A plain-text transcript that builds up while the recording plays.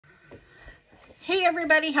Hey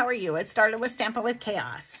everybody, how are you? It started with Stampin' with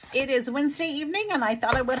Chaos. It is Wednesday evening and I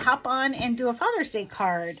thought I would hop on and do a Father's Day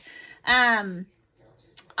card.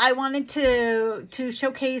 I wanted to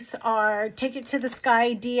showcase our Take It to the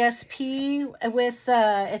Sky DSP with,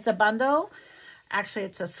 it's a bundle. Actually,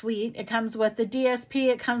 it's a suite. It comes with the DSP,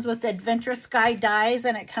 it comes with the Adventurous Sky dies,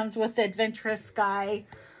 and it comes with the Adventurous Sky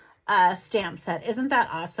stamp set. Isn't that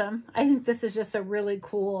awesome? I think this is just a really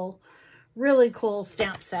cool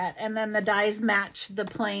stamp set. And then the dies match the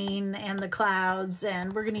plane and the clouds,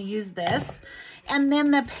 and we're going to use this. And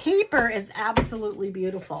then the paper is absolutely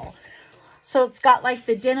beautiful. So it's got like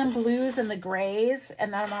the denim blues and the grays,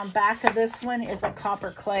 and then on back of this one is a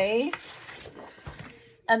copper clay.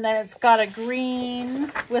 And then it's got a green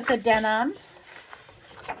with a denim.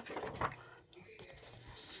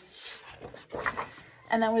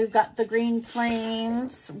 And then we've got the green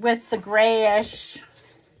plains with the grayish.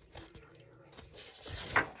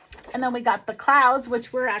 And then we got the clouds,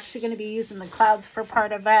 which we're actually going to be using the clouds for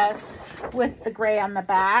part of us with the gray on the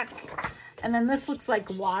back. And then this looks like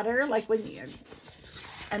water, like when you,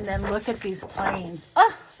 and then look at these planes.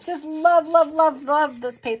 Oh, just love, love, love, love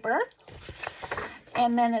this paper.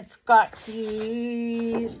 And then it's got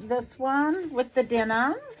this one with the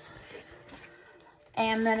denim.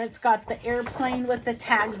 And then it's got the airplane with the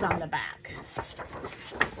tags on the back.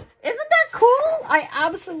 Isn't that cool? I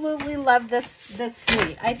absolutely love this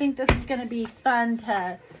suite. I think this is going to be fun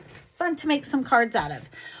to make some cards out of.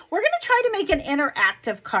 We're going to try to make an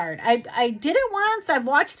interactive card. I did it once. I've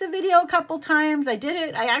watched the video a couple times. I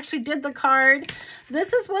actually did the card.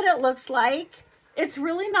 This is what it looks like. It's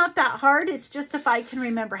really not that hard. It's just if I can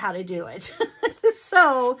remember how to do it.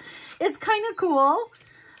 So it's kind of cool.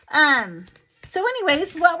 So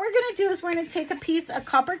anyways, what we're going to do is we're going to take a piece of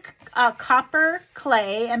copper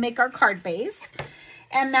clay and make our card base.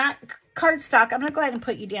 And that cardstock, I'm going to go ahead and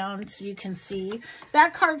put you down so you can see.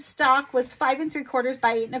 That cardstock was 5 3/4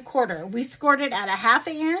 by 8 1/4. We scored it at a 1/2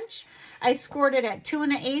 inch. I scored it at 2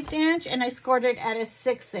 1/8 inch, and I scored it at a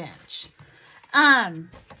 6 inch.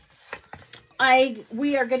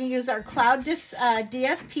 We are going to use our cloud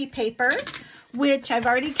DSP paper, which I've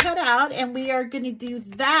already cut out, and we are going to do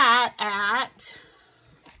that at,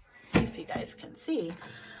 see if you guys can see,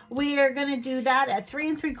 we are going to do that at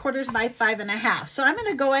 3 3/4 by 5 1/2. So I'm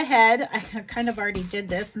going to go ahead, I kind of already did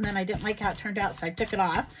this, and then I didn't like how it turned out, so I took it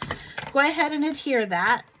off. Go ahead and adhere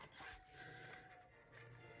that.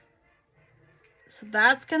 So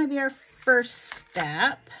that's going to be our first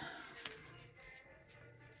step.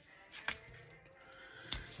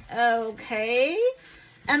 Okay.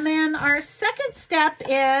 And then our second step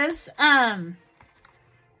is,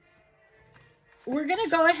 we're going to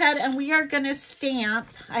go ahead and we are going to stamp.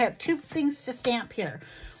 I have 2 things to stamp here.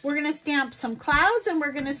 We're going to stamp some clouds and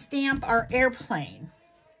we're going to stamp our airplane.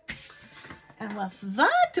 And with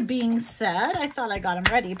that being said, I thought I got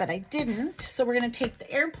them ready, but I didn't. So we're going to take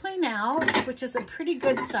the airplane out, which is a pretty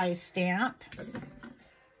good size stamp.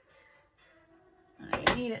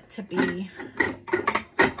 I need it to be...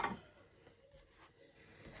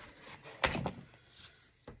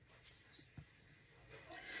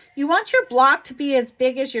 You want your block to be as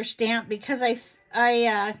big as your stamp, because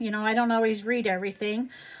you know, I don't always read everything,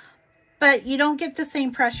 but you don't get the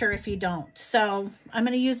same pressure if you don't. So I'm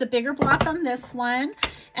going to use a bigger block on this one,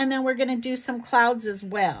 and then we're going to do some clouds as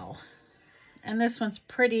well. And this one's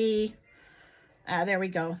pretty, there we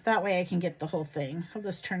go. That way I can get the whole thing. I'll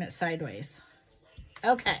just turn it sideways.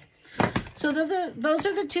 Okay. So those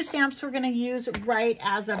are the 2 stamps we're going to use right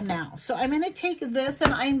as of now. So I'm going to take this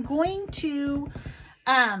and I'm going to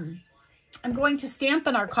stamp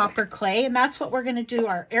in our copper clay, and that's what we're going to do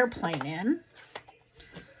our airplane in.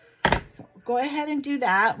 So go ahead and do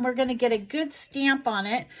that. We're going to get a good stamp on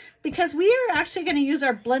it because we are actually going to use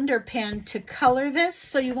our blender pen to color this.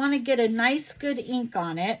 So you want to get a nice good ink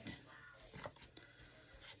on it.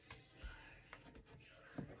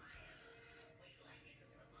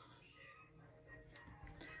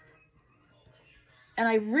 And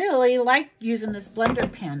I really like using this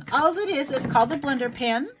blender pen. All it is, it's called a blender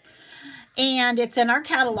pen. And it's in our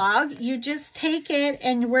catalog. You just take it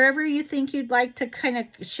and wherever you think you'd like to kind of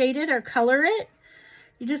shade it or color it,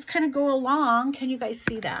 you just kind of go along. Can you guys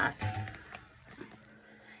see that?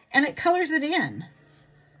 And it colors it in.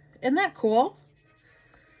 Isn't that cool?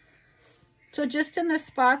 So just in the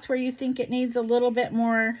spots where you think it needs a little bit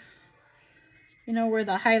more, you know, where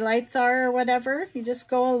the highlights are or whatever, you just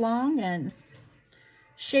go along and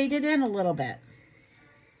shade it in a little bit.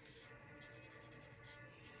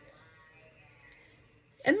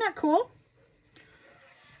 Isn't that cool?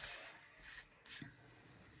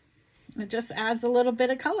 It just adds a little bit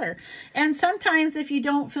of color. And sometimes if you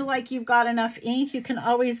don't feel like you've got enough ink, you can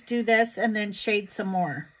always do this and then shade some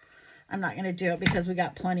more. I'm not going to do it because we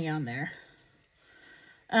got plenty on there.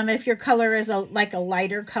 If your color is like a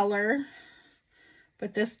lighter color,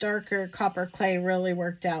 but this darker copper clay really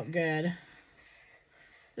worked out good.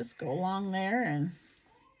 Just go along there, and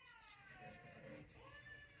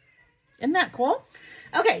isn't that cool?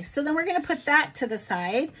 Okay, so then we're going to put that to the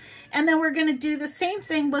side, and then we're going to do the same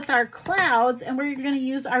thing with our clouds, and we're going to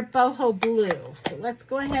use our boho blue. So let's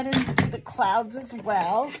go ahead and do the clouds as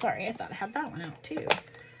well. Sorry, I thought I had that one out too.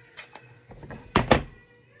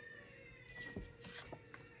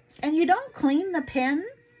 And you don't clean the pen.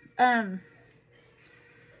 There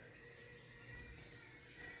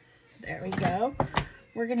we go.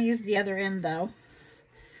 We're going to use the other end though.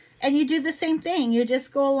 And you do the same thing. You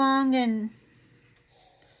just go along and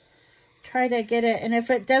try to get it. And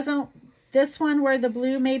if it doesn't, this one where the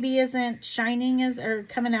blue maybe isn't shining as or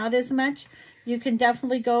coming out as much, you can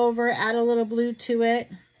definitely go over, add a little blue to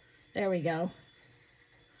it. There we go.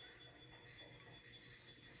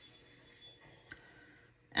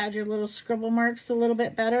 Add your little scribble marks a little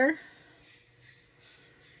bit better.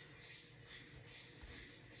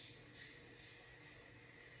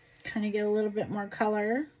 Kind of get a little bit more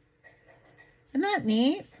color. Isn't that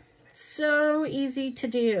neat? So easy to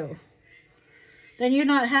do. Then you're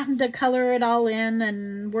not having to color it all in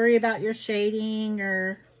and worry about your shading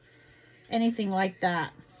or anything like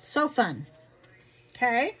that. So fun.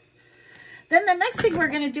 Okay. Then the next thing we're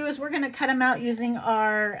going to do is we're going to cut them out using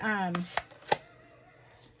our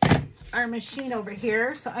machine over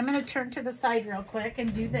here. So I'm going to turn to the side real quick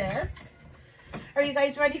and do this. Are you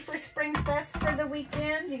guys ready for Spring Fest for the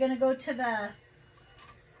weekend? You're going to go to the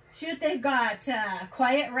shoot. They've got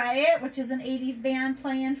Quiet Riot, which is an 80s band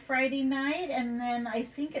playing Friday night. And then I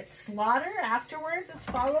think it's Slaughter afterwards is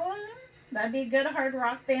following. That'd be a good hard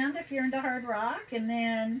rock band if you're into hard rock. And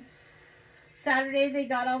then Saturday they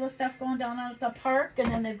got all the stuff going down at the park.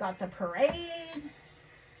 And then they've got the parade.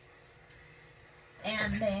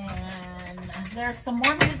 And then there's some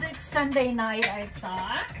more music Sunday night I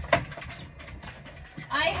saw.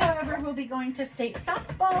 I, however, will be going to state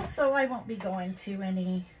softball, so I won't be going to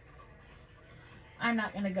any. I'm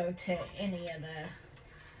not going to go to any of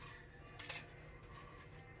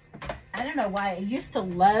the. I don't know why. I used to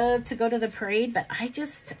love to go to the parade, but I'm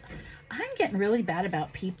getting really bad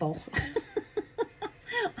about people.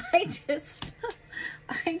 I just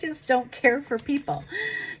don't care for people.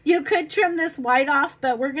 You could trim this white off,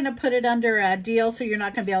 but we're going to put it under a deal, so you're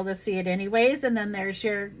not going to be able to see it anyways. And then there's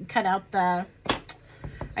your cut out the.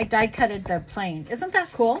 I die cutted the plane. Isn't that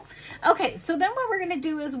cool? Okay, so then what we're going to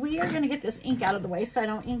do is we are going to get this ink out of the way so I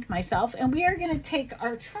don't ink myself. And we are going to take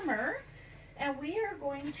our trimmer and we are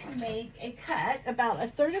going to make a cut about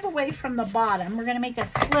 1/3 of the way from the bottom. We're going to make a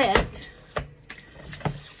slit.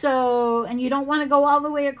 So, and you don't want to go all the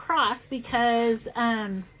way across because,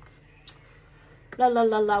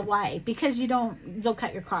 why? Because you'll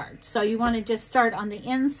cut your card. So you want to just start on the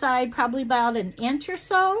inside, probably about 1 inch or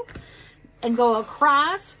so. And go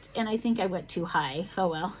across, and I think I went too high. Oh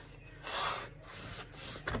well.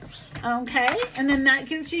 Okay, and then that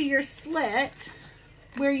gives you your slit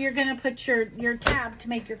where you're going to put your tab to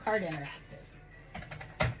make your card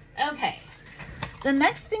interactive. Okay, the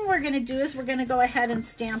next thing we're going to do is we're going to go ahead and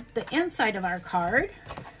stamp the inside of our card.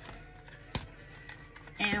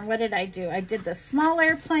 And what did I do? I did the small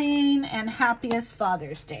airplane and happiest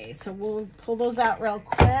Father's Day. So we'll pull those out real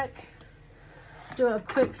quick. Do a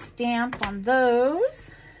quick stamp on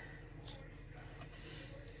those.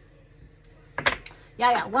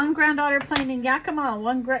 Yeah, one granddaughter playing in Yakima,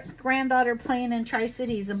 one granddaughter playing in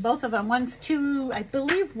Tri-Cities, and both of them, one's 2, I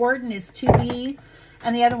believe Warden is 2B,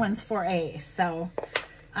 and the other one's 4A. So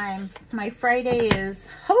my Friday is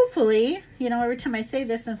hopefully, you know, every time I say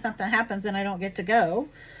this and something happens and I don't get to go,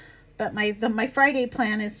 but my Friday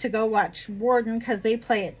plan is to go watch Warden because they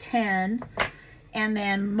play at 10. And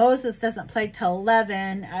then Moses doesn't play till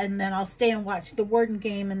 11, and then I'll stay and watch the Warden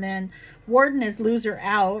game, and then Warden is loser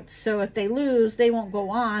out, so if they lose, they won't go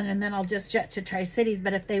on, and then I'll just jet to Tri-Cities,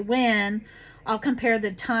 but if they win, I'll compare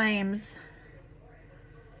the times.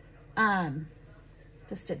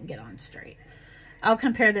 This didn't get on straight. I'll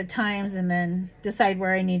compare the times and then decide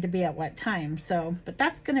where I need to be at what time. So, but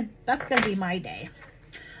that's gonna be my day.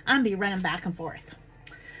 I'm gonna be running back and forth.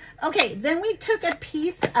 Okay, then we took a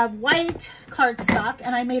piece of white cardstock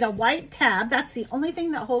and I made a white tab. That's the only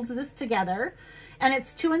thing that holds this together. And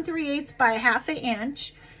it's 2 3/8 by 1/2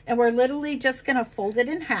 inch. And we're literally just gonna fold it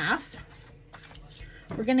in half.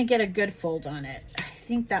 We're gonna get a good fold on it. I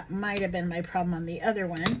think that might have been my problem on the other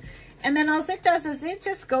one. And then all it does is it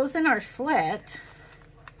just goes in our slit.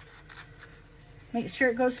 Make sure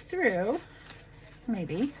it goes through.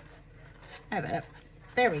 Maybe. I have it.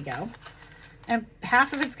 There we go. And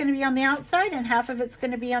half of it's going to be on the outside and half of it's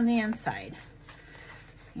going to be on the inside.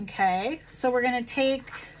 Okay, so we're going to take,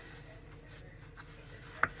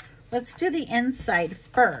 let's do the inside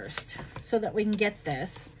first so that we can get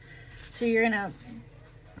this. So you're going to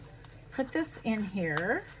put this in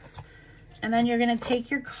here, and then you're going to take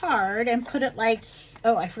your card and put it like,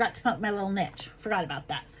 oh, I forgot to put my little niche. Forgot about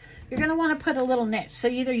that. You're going to want to put a little niche. So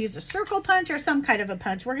you either use a circle punch or some kind of a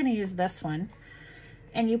punch. We're going to use this one.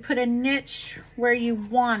 And you put a niche where you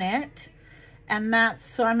want it. And that's,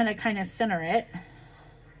 so I'm going to kind of center it.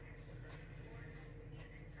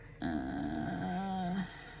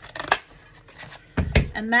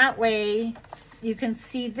 And that way you can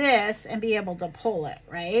see this and be able to pull it,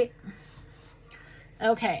 right?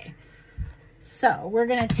 Okay. So we're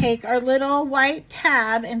going to take our little white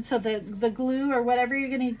tab, and so the glue or whatever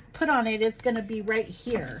you're going to put on it is going to be right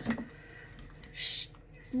here.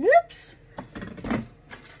 Whoops.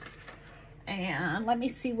 And let me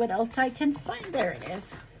see what else I can find. There it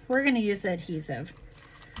is. We're going to use adhesive.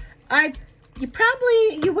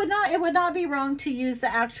 It would not be wrong to use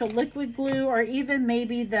the actual liquid glue, or even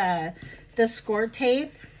maybe the score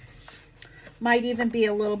tape might even be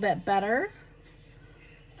a little bit better.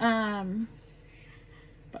 But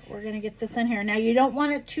we're going to get this in here. Now you don't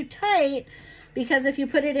want it too tight, because if you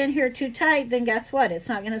put it in here too tight, then guess what? It's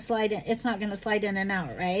not going to slide in. It's not going to slide in and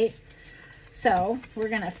out, right? So we're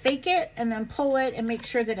going to fake it and then pull it and make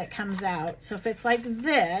sure that it comes out. So if it's like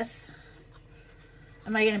this,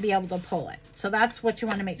 am I going to be able to pull it? So that's what you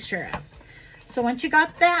want to make sure of. So once you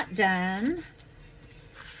got that done,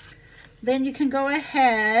 then you can go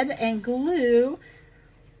ahead and glue,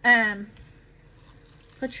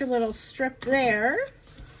 put your little strip there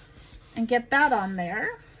and get that on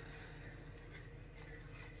there.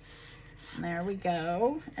 And there we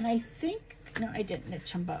go. And I think, no, I didn't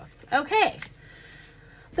niche them both. Okay.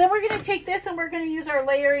 Then we're going to take this and we're going to use our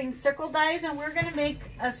layering circle dies, and we're going to make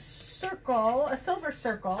a circle, a silver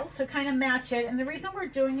circle, to kind of match it. And the reason we're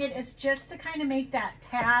doing it is just to kind of make that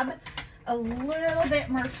tab a little bit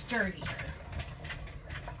more sturdy.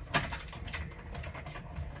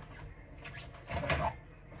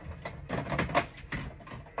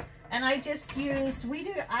 And I just use,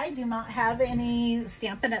 I do not have any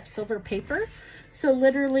Stampin' Up! Silver paper. So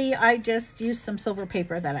literally I just used some silver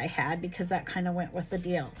paper that I had, because that kind of went with the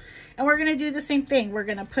deal. And we're going to do the same thing. We're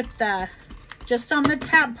going to put just on the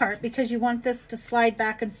tab part, because you want this to slide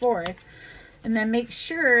back and forth. And then make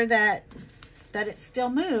sure that it still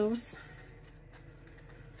moves.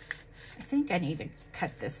 I think I need to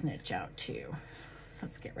cut this niche out too.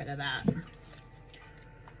 Let's get rid of that.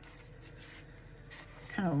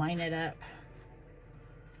 Kind of line it up.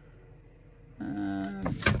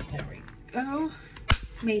 There we go.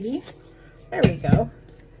 Maybe. There we go.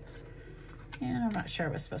 And I'm not sure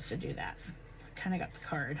I was supposed to do that. I kind of got the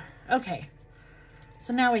card. Okay.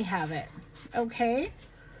 So now we have it. Okay.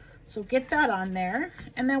 So get that on there.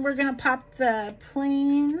 And then we're going to pop the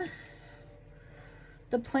plane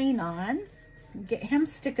on. Get him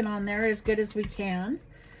sticking on there as good as we can.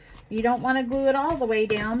 You don't want to glue it all the way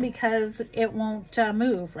down, because it won't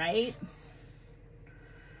move, right?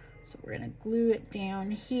 So we're going to glue it down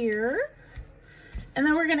here. And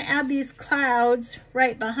then we're going to add these clouds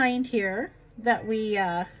right behind here that we,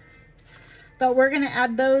 but we're going to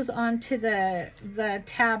add those onto the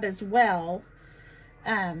tab as well.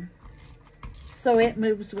 So it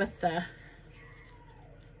moves with the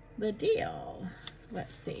deal.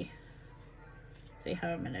 Let's see how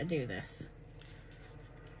I'm going to do this.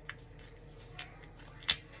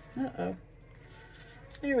 Uh-oh.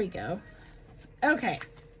 There we go. Okay.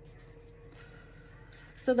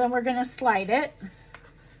 So then we're going to slide it.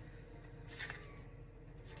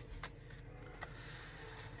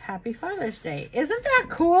 Happy Father's Day. Isn't that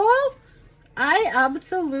cool? I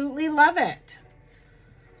absolutely love it.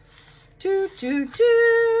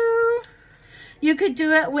 You could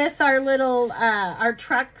do it with our little, our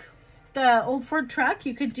truck, the old Ford truck.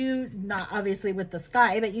 You could do, not obviously with the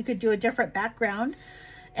sky, but you could do a different background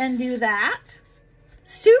and do that.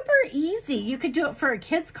 Super easy. You could do it for a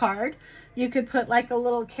kid's card. You could put like a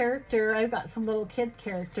little character. I've got some little kid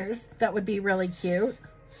characters that would be really cute.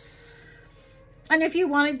 And if you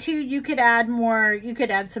wanted to, you could add more, you could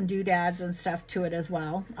add some doodads and stuff to it as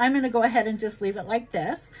well. I'm going to go ahead and just leave it like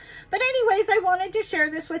this. But anyways, I wanted to share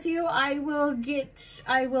this with you. I will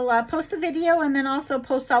post the video, and then also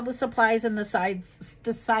post all the supplies and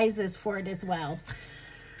the sizes for it as well.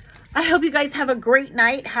 I hope you guys have a great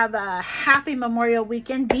night. Have a happy Memorial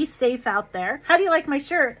weekend. Be safe out there. How do you like my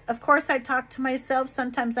shirt? Of course, I talk to myself.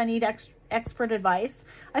 Sometimes I need expert advice.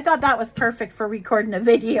 I thought that was perfect for recording a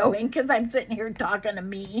video in because I'm sitting here talking to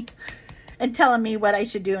me and telling me what I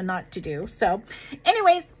should do and not to do. So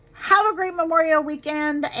anyways, have a great Memorial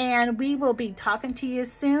weekend, and we will be talking to you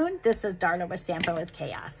soon. This is Darla with Stampin' with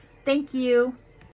Chaos. Thank you.